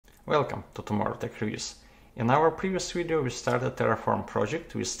Welcome to Tomorrow Tech Reviews. In our previous video, we started a Terraform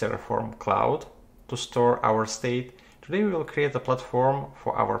project with Terraform Cloud to store our state. Today we will create a platform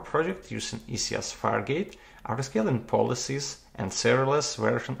for our project using ECS Fargate, our scaling policies, and serverless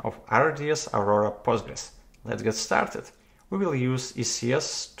version of RDS Aurora Postgres. Let's get started. We will use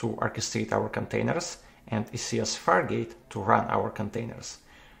ECS to orchestrate our containers and ECS Fargate to run our containers.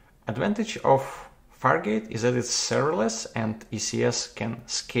 Advantage of Fargate is that it's serverless and ECS can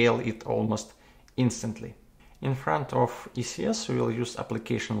scale it almost instantly. In front of ECS, we will use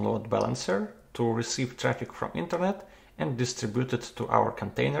application load balancer to receive traffic from internet and distribute it to our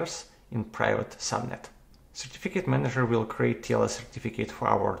containers in private subnet. Certificate manager will create TLS certificate for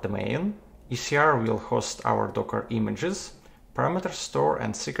our domain. ECR will host our Docker images. Parameter store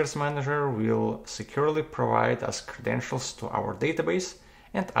and secrets manager will securely provide us credentials to our database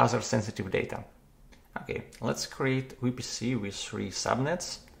and other sensitive data. Okay, let's create VPC with 3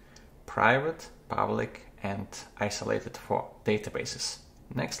 subnets: private, public, and isolated for databases.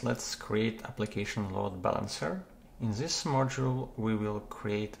 Next, let's create application load balancer. In this module, we will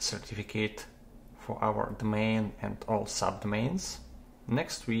create certificate for our domain and all subdomains.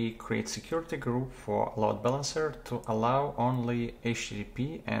 Next, we create security group for load balancer to allow only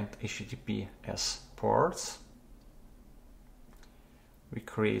HTTP and HTTPS ports. We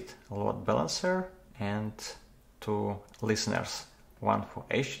create a load balancer and 2 listeners, one for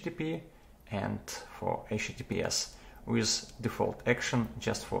HTTP and for HTTPS, with default action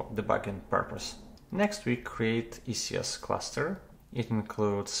just for debugging purpose. Next, we create ECS cluster. It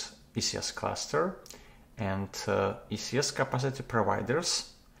includes ECS cluster and ECS capacity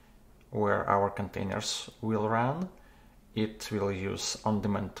providers where our containers will run. It will use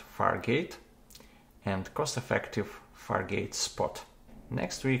on-demand Fargate and cost-effective Fargate spot.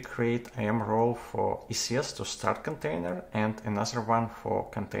 Next, we create IAM role for ECS to start container and another one for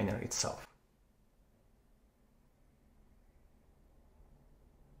container itself.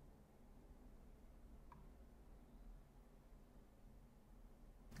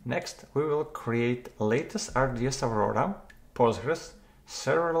 Next, we will create latest RDS Aurora Postgres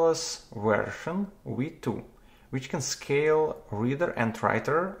Serverless version v2, which can scale reader and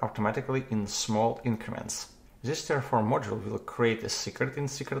writer automatically in small increments. This Terraform module will create a secret in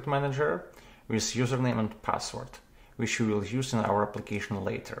Secret Manager with username and password, which we will use in our application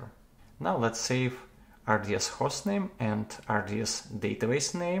later. Now let's save RDS hostname and RDS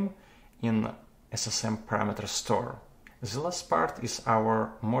database name in SSM parameter store. The last part is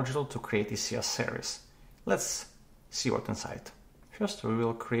our module to create ECS service. Let's see what's inside. First, we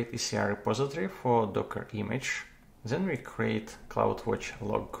will create ECR repository for Docker image. Then we create CloudWatch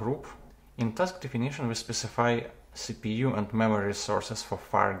log group. In task definition, we specify CPU and memory resources for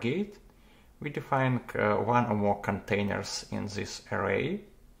Fargate. We define one or more containers in this array.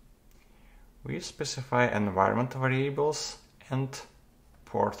 We specify environment variables and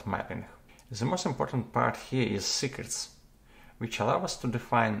port mapping. The most important part here is secrets, which allow us to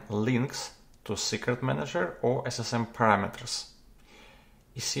define links to Secret Manager or SSM parameters.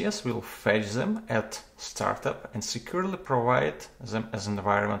 ECS will fetch them at startup and securely provide them as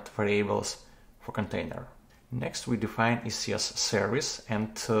environment variables for container. Next, we define ECS service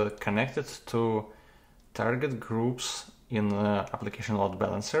and connect it to target groups in application load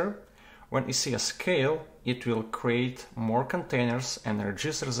balancer. When ECS scale, it will create more containers and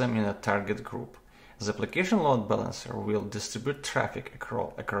register them in a target group. The application load balancer will distribute traffic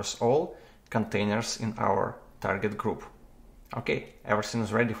across all containers in our target group. Okay, everything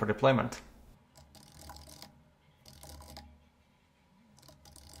is ready for deployment.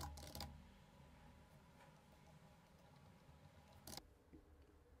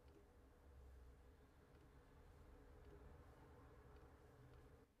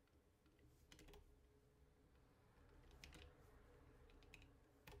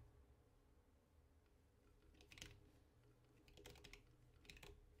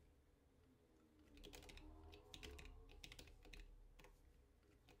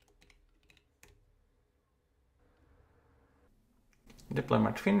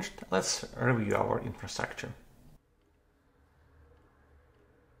 Deployment finished. Let's review our infrastructure.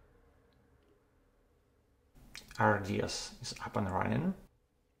 RDS is up and running.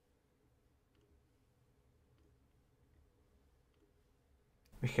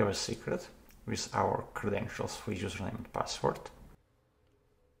 We have a secret with our credentials for username and password.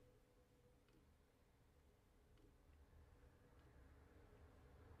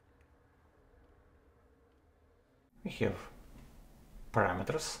 We have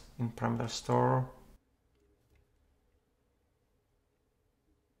parameters in parameter store.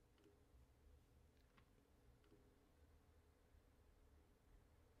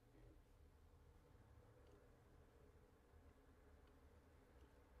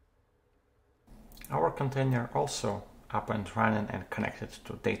 Our container also up and running and connected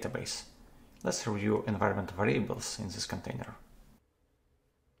to database. Let's review environment variables in this container.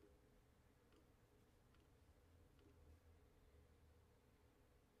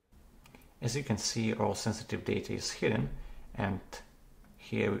 As you can see, all sensitive data is hidden, and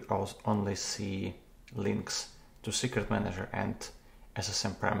here we also only see links to secret manager and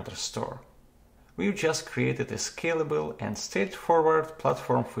SSM parameter store. We've just created a scalable and straightforward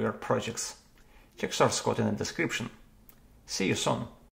platform for your projects. Check source code in the description. See you soon!